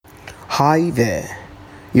Hi there.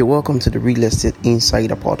 You're welcome to the Real Estate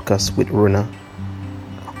Insider podcast with Rona.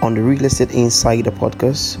 On the Real Estate Insider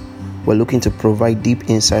podcast, we're looking to provide deep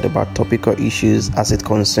insight about topical issues as it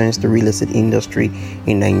concerns the real estate industry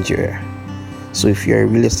in Nigeria. So if you're a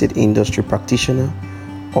real estate industry practitioner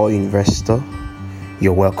or investor,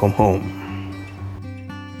 you're welcome home.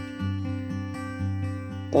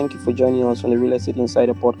 Thank you for joining us on the Real Estate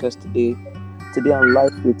Insider podcast today. Today I'm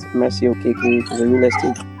live with Mercy Okeke, who's a real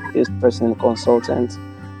estate person and consultant,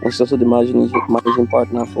 and she's also the managing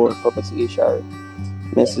partner for Property HR.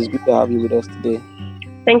 Mercy, it's good to have you with us today.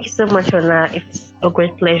 Thank you so much, Rona. It's a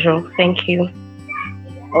great pleasure. Thank you.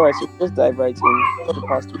 All right, so let's dive right in. For the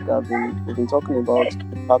past week, we've been talking about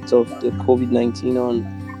the impact of the COVID-19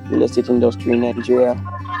 on real estate industry in Nigeria.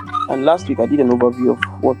 And last week, I did an overview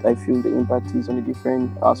of what I feel the impact is on the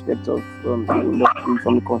different aspects of the industry,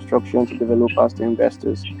 from the construction to developers to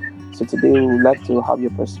investors. So today, we would like to have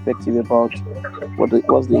your perspective about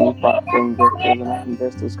what's the impact on the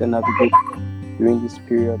investors can navigate during this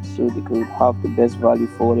period, so they could have the best value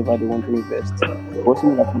for whatever they want to invest. What's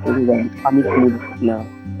some of the things that I'm doing now?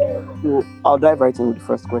 So I'll dive right in with the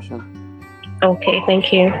first question. Okay,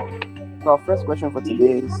 thank you. So our first question for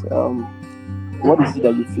today is, what is it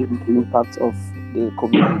that you feel the impact of the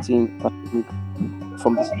COVID-19 pandemic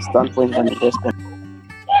from the standpoint of an investor?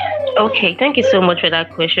 Okay, thank you so much for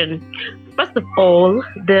that question. First of all,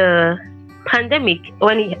 the pandemic,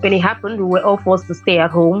 when it happened, we were all forced to stay at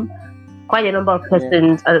home. Quite a number of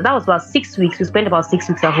persons, that was about 6 weeks. We spent about 6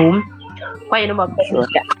 weeks at home. Quite a number of persons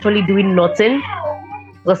were actually doing nothing,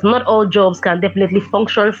 because not all jobs can definitely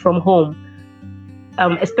function from home,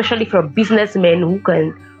 especially for businessmen who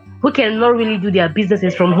cannot really do their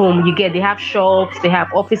businesses from home. They have shops, they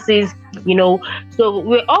have offices, so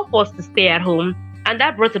we're all forced to stay at home, and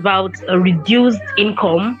that brought about a reduced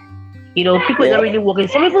income. People are not really working.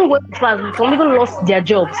 Some even went fast, some even lost their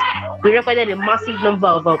jobs. We recorded a massive number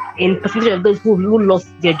of in percentage of those who lost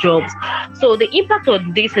their jobs. So the impact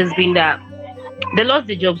of this has been that they lost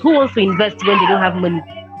their jobs. Who wants to invest when they don't have money?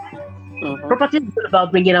 Property is all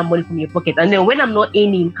about bringing out money from your pocket, and then when I'm not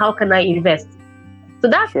earning, how can I invest? So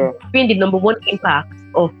that's been the number one impact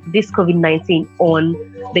of this COVID-19 on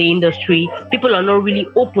the industry. People are not really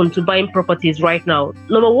open to buying properties right now.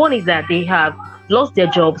 Number one is that they have lost their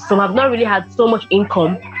jobs. Some have not really had so much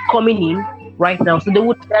income coming in right now, so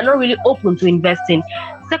they're not really open to investing.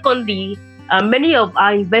 Secondly, many of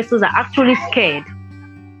our investors are actually scared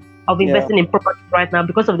of investing in property right now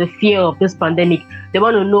because of the fear of this pandemic. They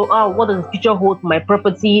want to know, what does the future hold for my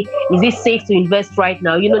property? Is it safe to invest right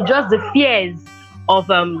now? Just the fears of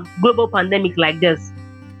global pandemic like this.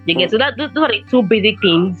 So those are the two basic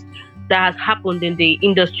things that has happened in the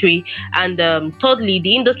industry. And thirdly,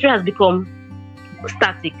 the industry has become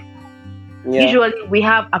static. Usually we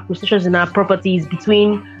have acquisitions in our properties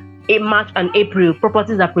between March and April.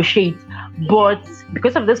 Properties appreciate, but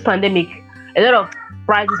because of this pandemic, a lot of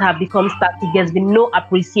prices have become static. There's been no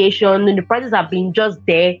appreciation, and the prices have been just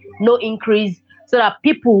there, no increase, so that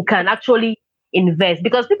people can actually invest,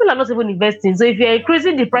 because people are not even investing. So if you're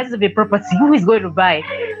increasing the prices of a property, who is going to buy?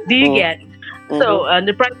 Do you get? So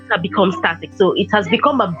the prices have become static. So it has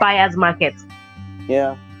become a buyer's market.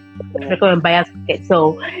 Become a buyer's market.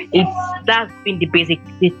 So that's been the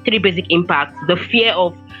three basic impacts. The fear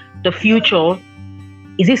of the future.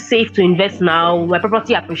 Is it safe to invest now? My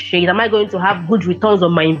property appreciate? Am I going to have good returns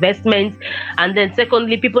on my investment? And then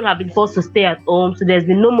secondly, people have been forced to stay at home, so there's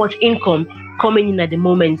been no much income coming in at the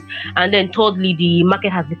moment. And then thirdly, the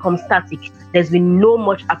market has become static. There's been no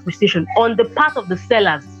much appreciation on the part of the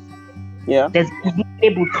sellers. There's been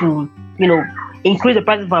able to, increase the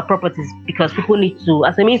price of our properties, because people need to,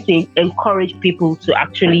 as a means to encourage people to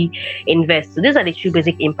actually invest. So these are the two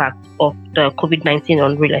basic impacts of the COVID-19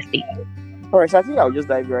 on real estate. All right, so I think I'll just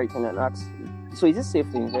dive right in and ask, so is it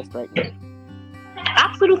safe to invest right now?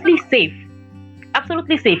 Absolutely safe.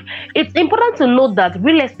 Absolutely safe. It's important to note that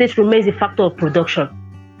real estate remains a factor of production.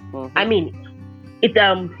 I mean,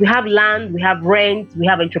 we have land, we have rent, we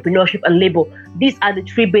have entrepreneurship and labor. These are the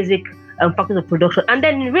three basic factors of production. And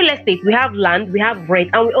then in real estate, we have land, we have rent,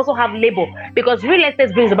 and we also have labor, because real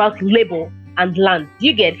estate brings about labor and land. Do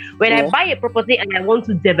you get? When I buy a property and I want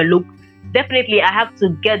to develop, definitely I have to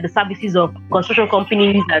get the services of construction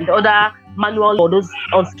companies and other manual or those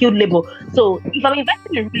unskilled labor. So if I'm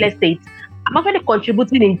investing in real estate, I'm actually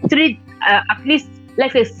contributing in at least,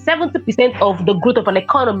 let's say 70% of the growth of an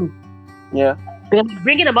economy. Because I'm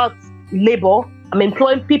bringing about labor, I'm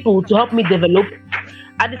employing people to help me develop.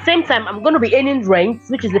 At the same time, I'm going to be earning rent,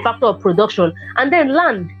 which is the factor of production, and then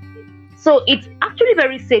land. So it's actually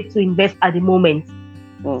very safe to invest at the moment.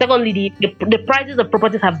 Secondly, the prices of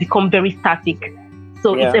properties have become very static,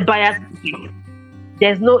 so it's a buyer's market.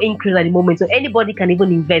 There's no increase at the moment, so anybody can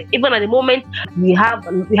even invest. Even at the moment, we had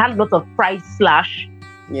a lot of price slash,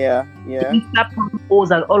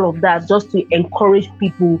 promos and all of that, just to encourage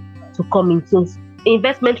people to come in. So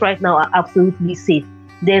investment right now are absolutely safe.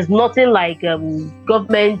 There's nothing like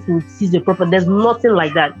government to seize the property. There's nothing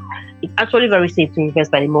like that. It's actually very safe to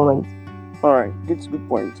invest at the moment. All right, good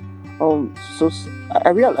point. So I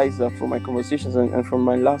realized that from my conversations and from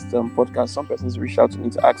my last podcast, some persons reached out to me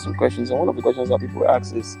to ask some questions. And one of the questions that people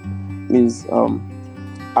ask is,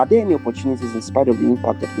 are there any opportunities in spite of the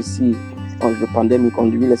impact that we see of the pandemic on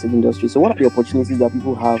the real estate industry? So what are the opportunities that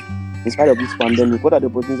people have in spite of this pandemic? What are the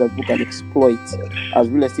opportunities that people can exploit as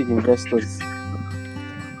real estate investors?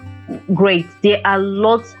 Great. There are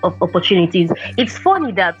lots of opportunities. It's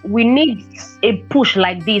funny that we need a push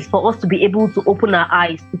like this for us to be able to open our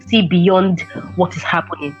eyes to see beyond what is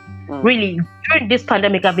happening. Really, during this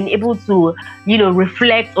pandemic, I've been able to,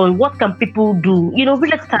 reflect on what can people do. Real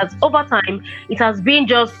estate over time, it has been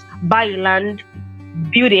just buy land,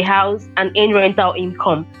 build a house, and earn rental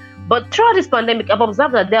income. But throughout this pandemic, I've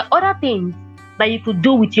observed that there are other things that you could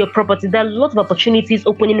do with your property. There are lots of opportunities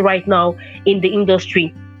opening right now in the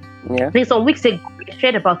industry. Yeah. Some weeks ago, I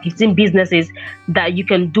shared about 15 businesses that you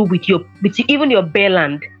can do with even your bare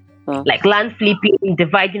land, like land flipping,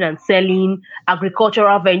 dividing and selling,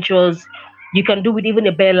 agricultural ventures. You can do with even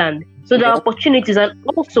a bare land. So there are opportunities, and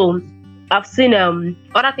also I've seen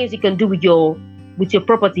other things you can do with your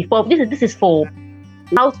property. For this is for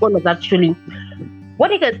house owners actually.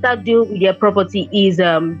 What you can start doing with your property is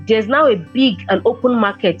there's now a big and open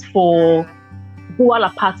market for dual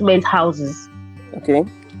apartment houses. Okay.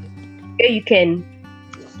 You can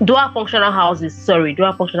dual functional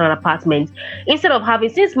apartments, instead of having,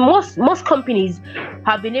 since most companies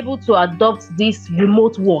have been able to adopt this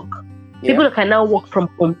remote work, people can now work from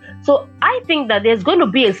home. So I think that there's going to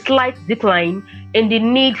be a slight decline in the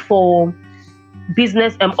need for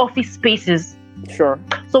business office spaces. Sure.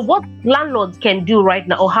 So what landlords can do right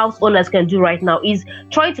now, or house owners can do right now, is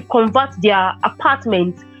trying to convert their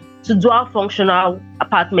apartments to dual functional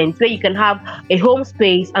apartments where you can have a home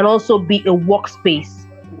space and also be a workspace.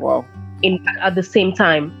 Wow. At the same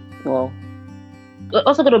time. Wow. There's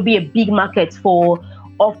also going to be a big market for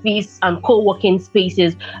office and co-working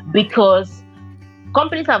spaces, because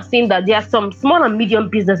companies have seen that there are some small and medium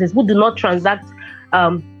businesses who do not transact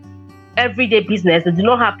everyday business. They do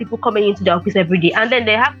not have people coming into the office every day, and then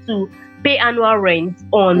they have to pay annual rent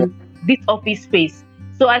on this office space.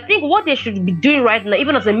 So I think what they should be doing right now,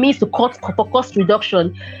 even as a means to for cost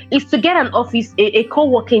reduction, is to get an office, a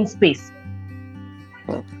co-working space.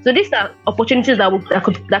 So these are opportunities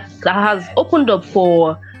that has opened up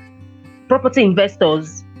for property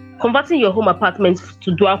investors, converting your home apartments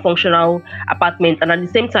to dual functional apartments, and at the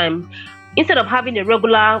same time, instead of having a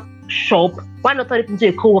regular shop, why not turn it into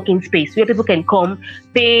a co-working space where people can come,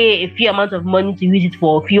 pay a few amount of money to use it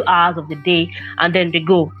for a few hours of the day, and then they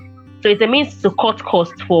go. So it's a means to cut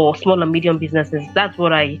costs for small and medium businesses. That's are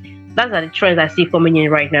the trends I see coming in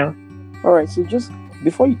right now. All right. So just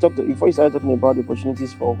before you started talking about the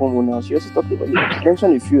opportunities for homeowners, you also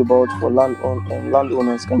mentioned a few about for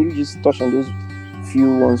landowners. Can you just touch on those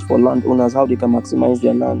few ones for landowners, how they can maximize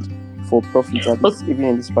their land for profit even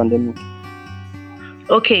in this pandemic?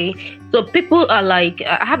 Okay, so people are like,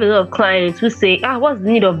 I have a lot of clients who say, what's the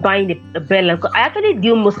need of buying a bare land? I actually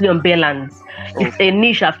deal mostly on bare lands. It's a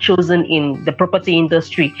niche I've chosen in the property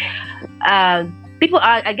industry.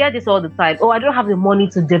 I get this all the time. I don't have the money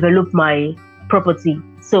to develop my property.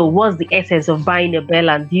 So what's the essence of buying a bare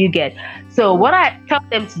land? Do you get? So what I tell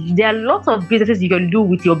them to do, there are lots of businesses you can do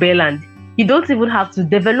with your bare land. You don't even have to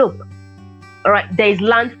develop. All right, there is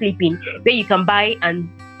land flipping where you can buy and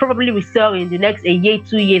probably resell in the next a year,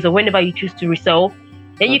 2 years, or whenever you choose to resell.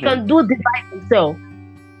 Then you can do divide and sell.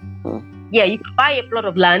 Yeah, you can buy a plot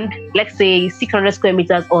of land, let's say 600 square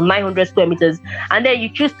meters or 900 square meters, and then you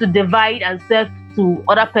choose to divide and sell to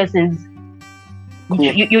other persons. Cool.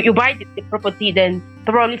 You buy the property, then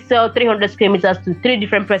probably sell 300 square meters to 3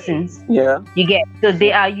 different persons. Yeah, you get. So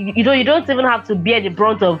they are you don't even have to bear the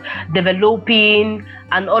brunt of developing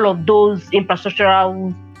and all of those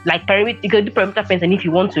infrastructural, like perimeter. You can do perimeter fencing if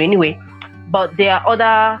you want to anyway, but there are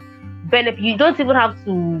other benefits. You don't even have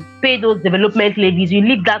to pay those development levies. You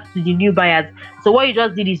leave that to the new buyers. So what you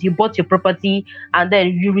just did is you bought your property and then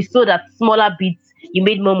you resold at smaller bits. You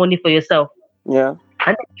made more money for yourself. Yeah.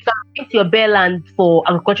 And then you can rent your bare land for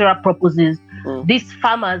agricultural purposes. These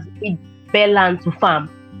farmers need bare land to farm.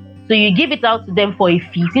 So you give it out to them for a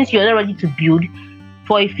fee. Since you're not ready to build,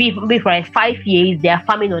 maybe for like 5 years, they are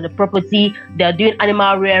farming on the property, they are doing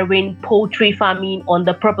animal rearing, poultry farming on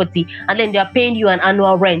the property, and then they are paying you an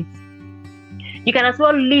annual rent. You can as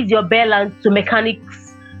well lease your bare land to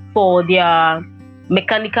mechanics for their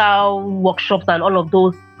mechanical workshops and all of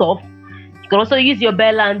those stuff. You can also use your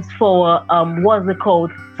bare land for what's it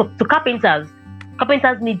called? To carpenters.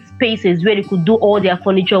 Carpenters need spaces where they could do all their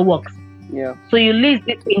furniture works. Yeah. So you lease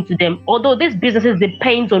it into them. Although these businesses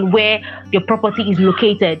depends on where your property is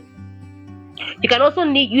located. You can also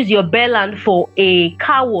use your bare land for a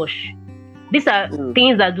car wash. These are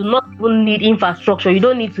things that do not even need infrastructure. You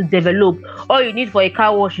don't need to develop. All you need for a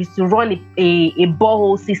car wash is to run a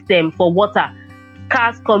borehole system for water.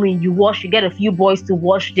 Cars come in, you wash, you get a few boys to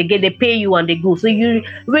wash, they pay you and they go. So you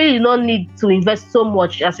really do not need to invest so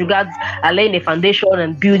much as regards laying a foundation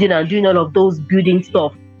and building and doing all of those building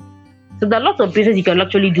stuff. So there are lots of business you can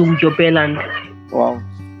actually do with your bare land. Wow.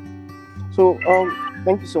 So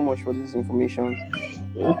thank you so much for this information.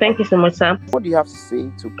 Thank you so much, sir. What do you have to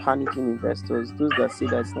say to panicking investors, those that say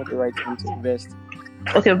that it's not the right time to invest?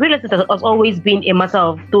 Okay, real estate has always been a matter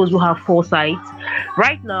of those who have foresight.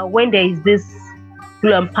 Right now, when there is this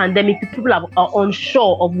pandemic, people are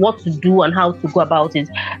unsure of what to do and how to go about it.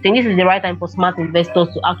 I think this is the right time for smart investors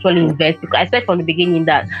to actually invest, because I said from the beginning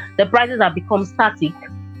that the prices have become static.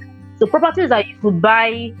 So properties that you could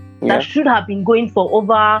buy that should have been going for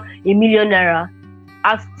over $1 million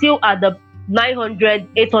are still at the 900,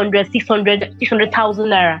 800, 600, 600,000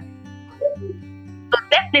 naira. So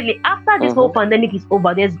definitely after this whole pandemic is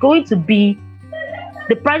over, there's going to be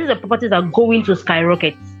the prices of properties are going to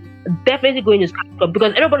skyrocket. Definitely going to skyrocket,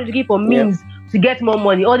 because everybody's looking for means to get more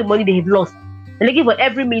money, all the money they have lost. They're looking for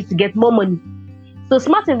every means to get more money. So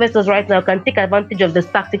smart investors right now can take advantage of the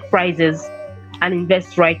static prices and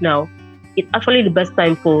invest right now. It's actually the best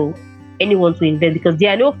time for anyone to invest, because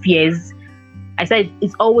there are no fears. I said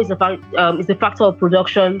it's always it's a factor of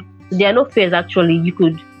production. So there are no fears actually.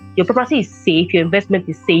 Your property is safe, your investment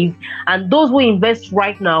is safe, and those who invest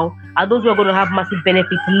right now are those who are going to have massive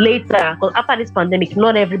benefits later. Because after this pandemic,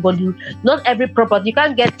 not every property, you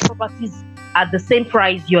can't get properties at the same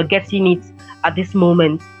price you're getting it at this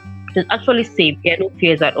moment. It's actually safe. There are no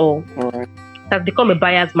fears at all. It has become a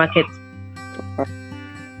buyer's market.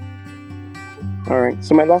 All right.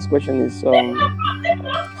 So my last question is,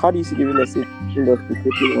 how do you see the real estate industry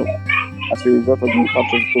shaping up as a result of the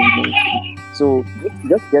impact of COVID-19? So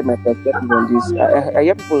just to get my perspective on this, I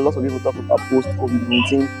hear lots of people talk about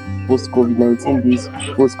post-COVID-19 this,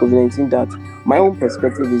 post-COVID-19 that. My own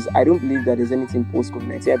perspective is I don't believe that there's anything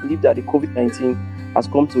post-COVID-19. I believe that the COVID-19 has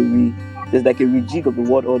come to there's like a rejig of the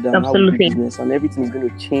world order and how we do business, and everything is going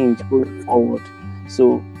to change going forward.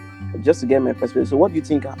 So just to get my perspective, so what do you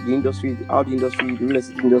think the real estate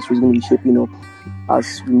industry is going to be shaping up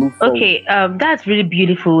as we move forward? Okay, that's really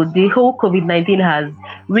beautiful. The whole COVID-19 has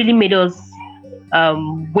really made us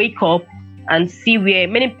wake up and see where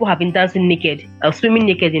many people have been dancing naked, swimming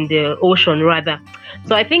naked in the ocean rather.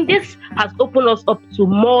 So I think this has opened us up to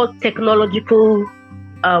more technological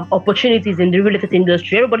opportunities in the real estate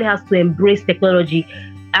industry. Everybody has to embrace technology.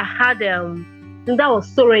 I had I think that was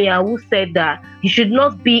Soraya who said that you should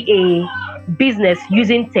not be a business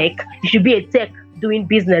using tech, you should be a tech doing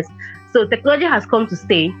business. So technology has come to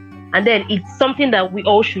stay, and then it's something that we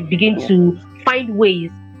all should begin to find ways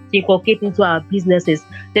to inculcate into our businesses.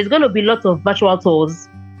 There's going to be lots of virtual tours.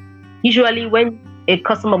 Usually when a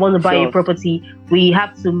customer wants to buy a property, we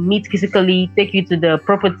have to meet physically, take you to the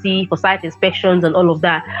property for site inspections and all of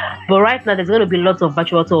that. But right now there's going to be lots of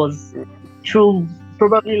virtual tours through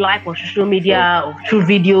probably live on social media or through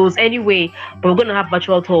videos anyway, but we're going to have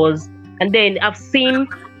virtual tours. And then I've seen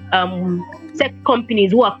tech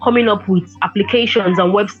companies who are coming up with applications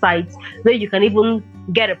and websites where you can even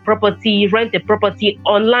get a property, rent a property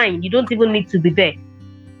online. You don't even need to be there.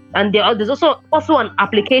 And there's also an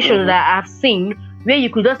application that I've seen where you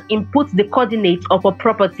could just input the coordinates of a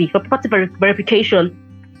property for property verification.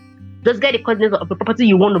 Just get the coordinates of the property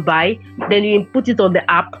you want to buy, then you input it on the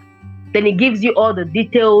app. Then it gives you all the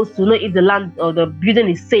details to know if the land or the building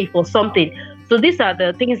is safe or something. So these are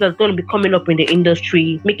the things that's going to be coming up in the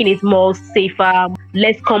industry, making it more safer,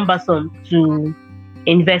 less cumbersome to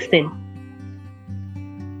invest in.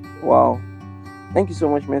 Wow. Thank you so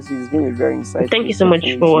much, Mercy. It's been a very insightful. Thank you so much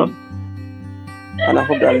for. And I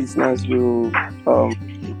hope that listeners will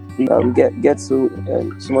get so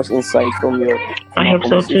much insight from your I hope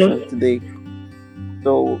so too today.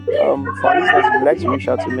 So for our listeners, if you'd like to reach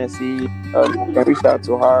out to Mercy, you can reach out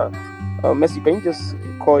to her. Mercy, can you just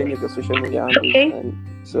call any of your social media handles? Okay. And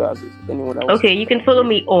so as anyone else. Okay, you can follow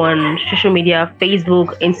me on social media: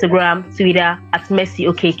 Facebook, Instagram, Twitter at Mercy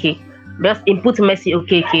OKK. Just input Mercy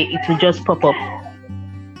Okeke, it will just pop up.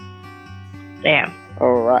 Yeah.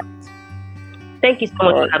 All right. Thank you so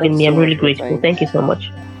much for having me. I'm really grateful. Thank you so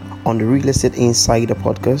much. On the Real Estate Insider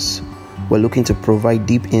podcast, we're looking to provide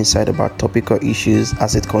deep insight about topical issues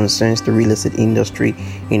as it concerns the real estate industry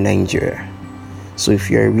in Nigeria. So if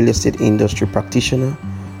you're a real estate industry practitioner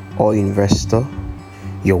or investor,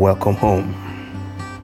 you're welcome home.